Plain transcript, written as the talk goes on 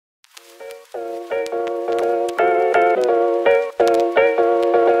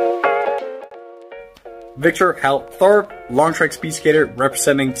Victor Halthorp, long track speed skater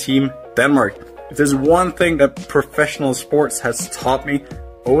representing Team Denmark. If there's one thing that professional sports has taught me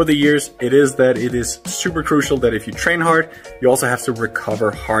over the years, it is that it is super crucial that if you train hard, you also have to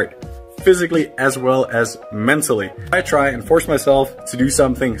recover hard, physically as well as mentally. I try and force myself to do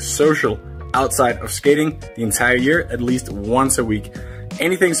something social outside of skating the entire year, at least once a week.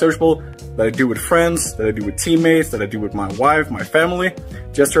 Anything sociable that I do with friends, that I do with teammates, that I do with my wife, my family,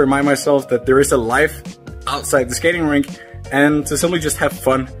 just to remind myself that there is a life outside the skating rink, and to simply just have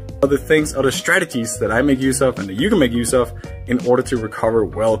fun. Other things, other strategies that I make use of and that you can make use of in order to recover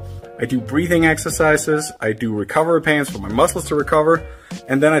well. I do breathing exercises, I do recovery pains for my muscles to recover,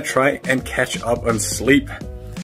 and then I try and catch up on sleep.